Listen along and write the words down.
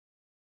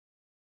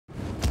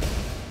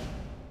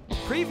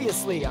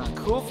Previously on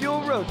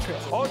CoolFuel Roadtrip.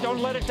 Oh,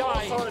 don't let it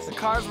die. The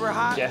cars were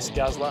hot. Gas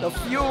guzzler. The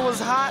fuel was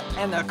hot,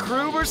 and the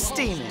crew were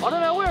steaming. I don't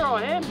know where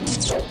I am.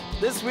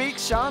 This week,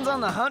 Shaun's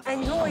on the hunt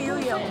And who are you,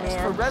 young for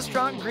man?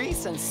 restaurant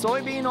grease and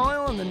soybean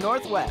oil in the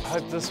Northwest. I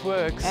hope this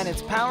works. And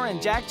it's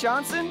powering Jack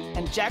Johnson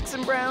and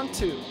Jackson Brown,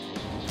 too.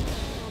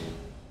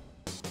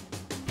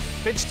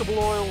 Vegetable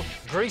oil,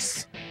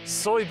 grease,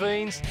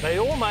 soybeans, they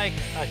all make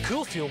a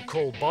cool fuel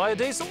called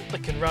biodiesel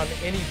that can run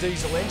any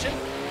diesel engine.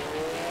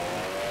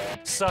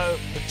 So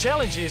the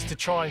challenge is to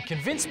try and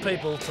convince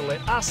people to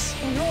let us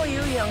And who are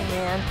you, young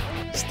man?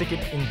 stick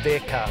it in their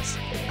cars.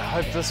 I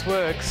hope this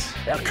works.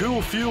 Our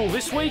cool fuel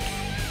this week,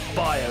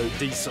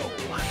 biodiesel.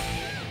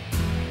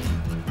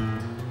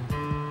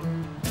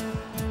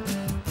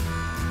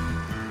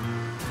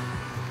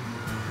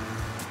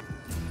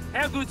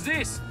 How good's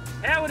this?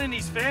 Howard and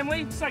his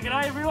family. Say good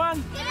day,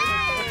 everyone.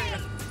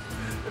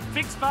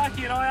 Picked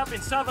Sparky and I up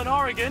in southern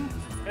Oregon,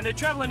 and they're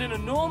travelling in a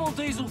normal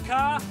diesel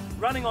car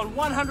running on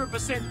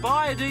 100%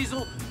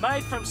 biodiesel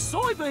made from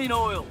soybean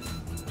oil.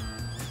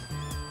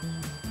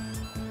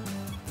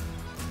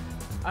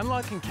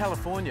 Unlike in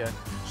California,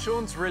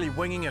 Shaun's really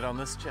winging it on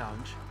this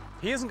challenge.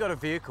 He hasn't got a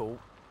vehicle,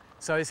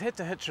 so he's had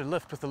to hitch a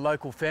lift with a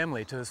local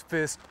family to his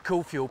first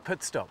Cool Fuel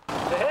pit stop.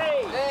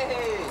 Hey!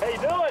 Hey! How you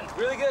doing?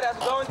 Really good. How's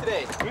it going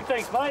today? Good,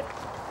 thanks, mate.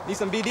 Need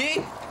some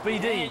BD?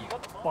 BD,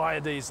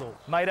 biodiesel,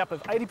 made up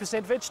of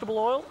 80% vegetable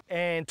oil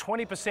and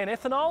 20%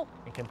 ethanol,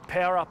 and can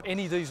power up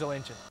any diesel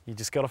engine. You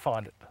just got to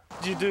find it.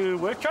 Do you do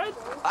work trade?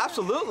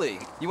 Absolutely.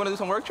 You want to do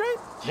some work trade?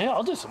 Yeah,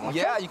 I'll do some work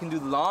Yeah, you can do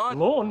the lawn.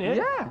 Lawn, yeah.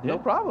 Yeah, no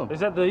problem. Is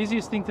that the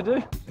easiest thing to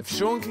do? If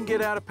Shaun can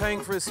get out of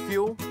paying for his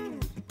fuel,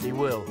 he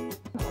will.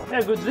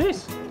 How good's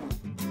this?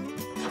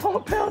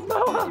 £12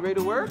 mower. You ready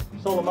to work?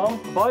 Solar mower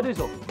for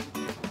biodiesel.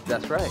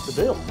 That's right. The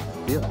deal.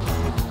 Deal.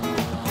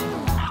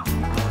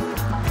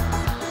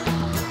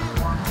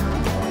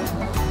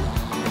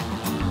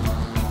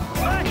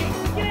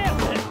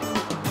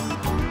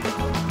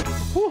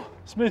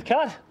 Smooth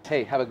cut.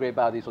 Hey, have a great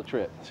biodiesel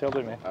trip. Shall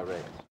do, man. All right.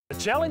 The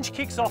challenge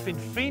kicks off in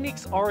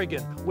Phoenix,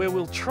 Oregon, where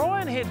we'll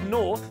try and head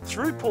north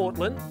through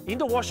Portland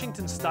into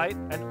Washington State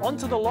and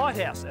onto the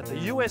lighthouse at the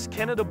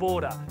US-Canada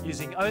border,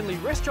 using only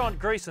restaurant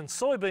grease and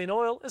soybean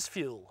oil as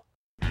fuel.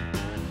 Oh,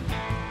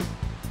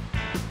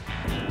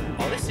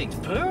 this thing's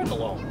purring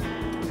along.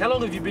 How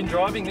long have you been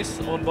driving this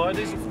on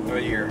biodiesel? For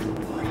a year.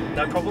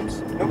 No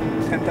problems? Nope,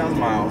 10,000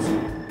 miles.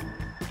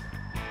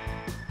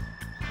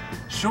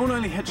 Shaun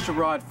only hitched a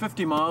ride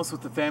 50 miles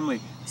with the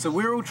family, so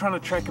we're all trying to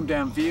track him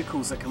down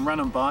vehicles that can run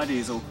on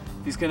biodiesel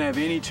if he's going to have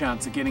any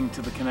chance of getting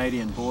to the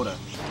Canadian border.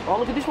 Oh,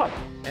 look at this one.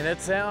 And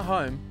it's our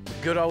home, the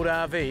good old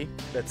RV,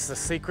 that's the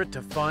secret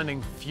to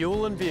finding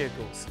fuel and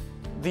vehicles.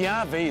 The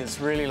RV is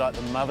really like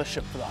the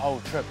mothership for the whole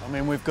trip. I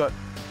mean, we've got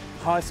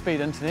high-speed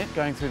internet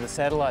going through the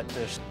satellite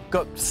dish.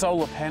 Got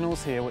solar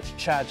panels here which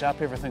charge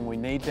up everything we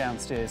need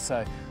downstairs,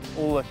 so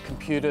all the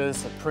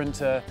computers, the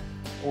printer,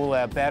 all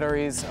our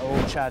batteries are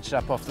all charged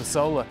up off the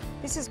solar.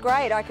 This is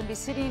great. I can be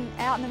sitting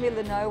out in the middle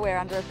of nowhere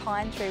under a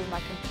pine tree with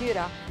my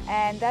computer,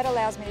 and that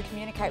allows me to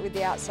communicate with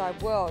the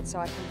outside world, so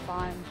I can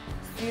find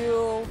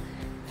fuel,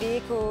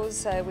 vehicles,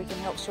 so we can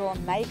help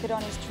Shaun make it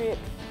on his trip.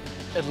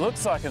 It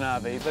looks like an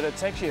RV, but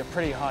it's actually a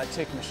pretty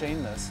high-tech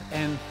machine, this.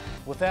 And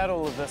without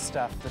all of this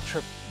stuff, the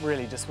trip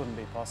really just wouldn't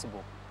be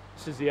possible.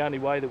 This is the only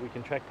way that we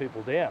can track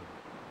people down.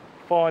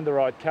 Find the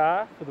right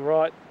car for the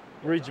right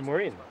region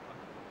we're in.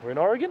 We're in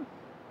Oregon.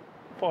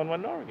 Find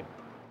one in Oregon.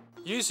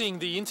 Using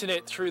the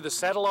internet through the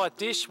satellite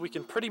dish, we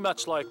can pretty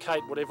much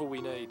locate whatever we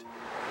need.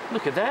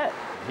 Look at that.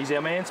 He's our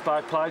man,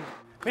 Sparkplug.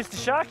 Mr.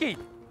 Sharky,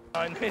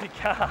 I need a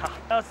car.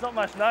 No, it's not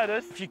much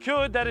notice. If you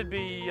could, that'd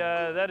be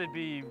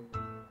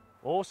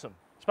awesome.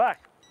 Spark,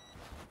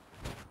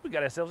 we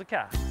got ourselves a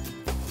car.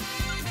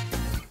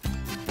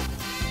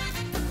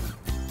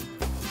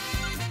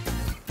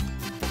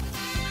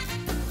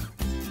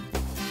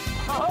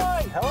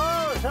 Hi,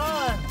 hello,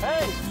 Shaun.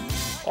 Hey.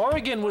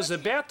 Oregon was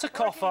about to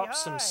cough up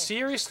some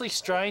seriously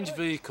strange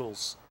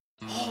vehicles.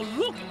 Oh,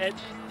 look at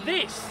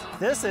this.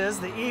 This is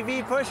the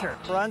EV Pusher.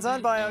 Runs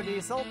on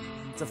biodiesel.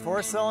 It's a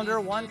 4-cylinder,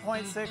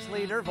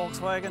 1.6-liter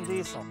Volkswagen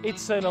diesel.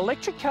 It's an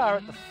electric car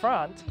at the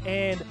front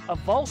and a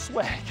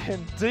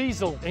Volkswagen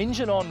diesel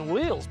engine on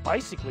wheels,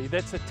 basically,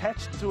 that's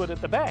attached to it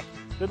at the back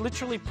that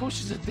literally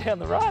pushes it down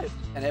the road.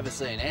 I've never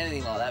seen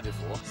anything like that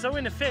before. So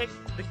in effect,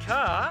 the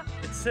car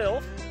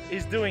itself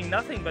is doing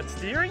nothing but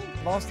steering?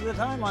 Most of the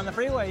time on the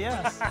freeway,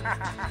 yes.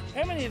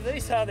 How many of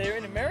these are there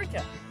in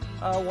America?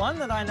 One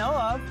that I know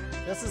of.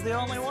 This is the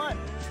only one.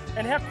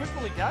 And how quick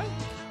will it go?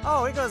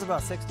 Oh, it goes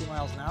about 60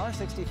 miles an hour,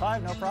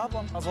 65, no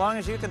problem. As long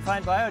as you can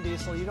find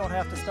biodiesel, you don't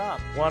have to stop.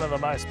 One of the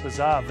most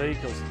bizarre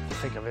vehicles I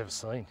think I've ever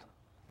seen.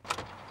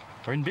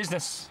 We're in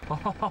business.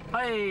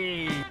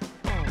 Hey!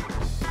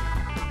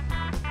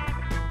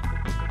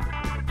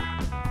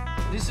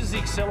 This is the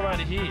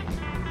accelerator here.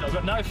 I've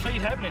got no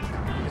feet happening.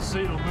 You can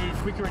see it'll move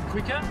quicker and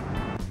quicker.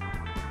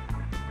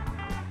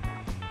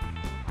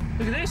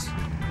 Look at this,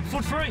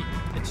 foot free.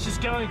 It's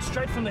just going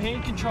straight from the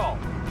hand control.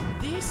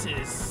 This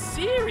is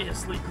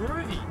seriously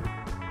groovy.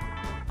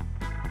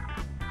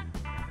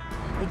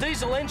 The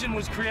diesel engine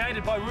was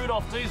created by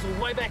Rudolf Diesel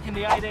way back in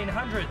the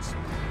 1800s.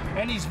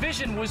 And his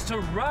vision was to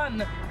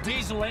run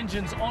diesel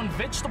engines on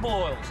vegetable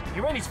oils.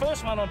 He ran his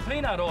first one on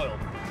peanut oil.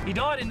 He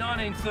died in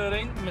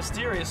 1913,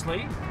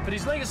 mysteriously, but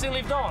his legacy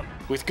lived on,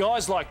 with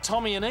guys like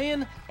Tommy and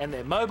Ian and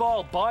their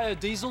mobile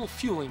biodiesel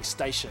fueling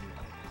station.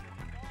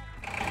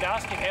 You'd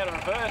ask him how to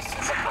reverse.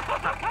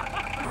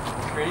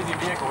 Crazy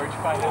vehicle, where'd you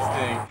find this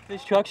thing?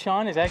 This truck,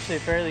 Shaun, is actually a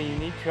fairly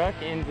unique truck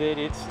in that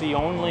it's the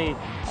only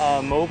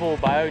mobile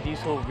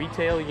biodiesel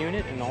retail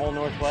unit in the whole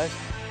Northwest,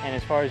 and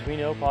as far as we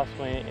know,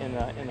 possibly in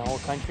the whole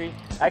country.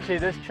 Actually,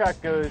 this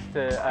truck goes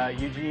to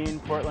Eugene,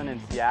 Portland, and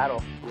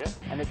Seattle. Yep.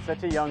 And it's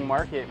such a young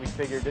market, we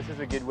figured this is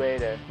a good way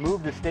to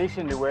move the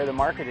station to where the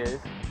market is.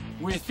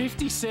 With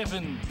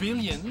 57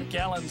 billion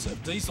gallons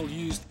of diesel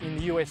used in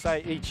the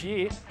USA each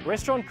year,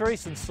 restaurant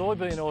grease and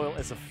soybean oil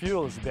as a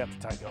fuel is about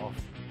to take off.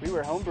 We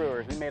were home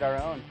brewers, we made our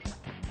own.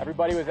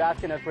 Everybody was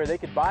asking us where they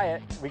could buy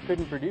it. We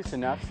couldn't produce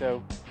enough,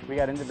 so we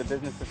got into the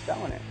business of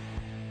selling it.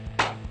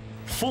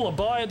 Full of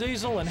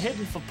biodiesel and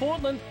heading for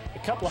Portland, a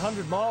couple of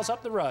 100 miles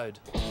up the road.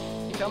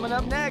 Coming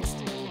up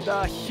next,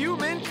 the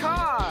human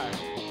car.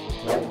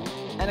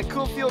 And a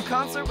CoolFuel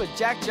concert with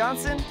Jack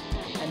Johnson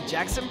and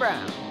Jackson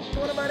Brown.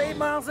 Going about 8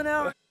 miles an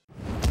hour.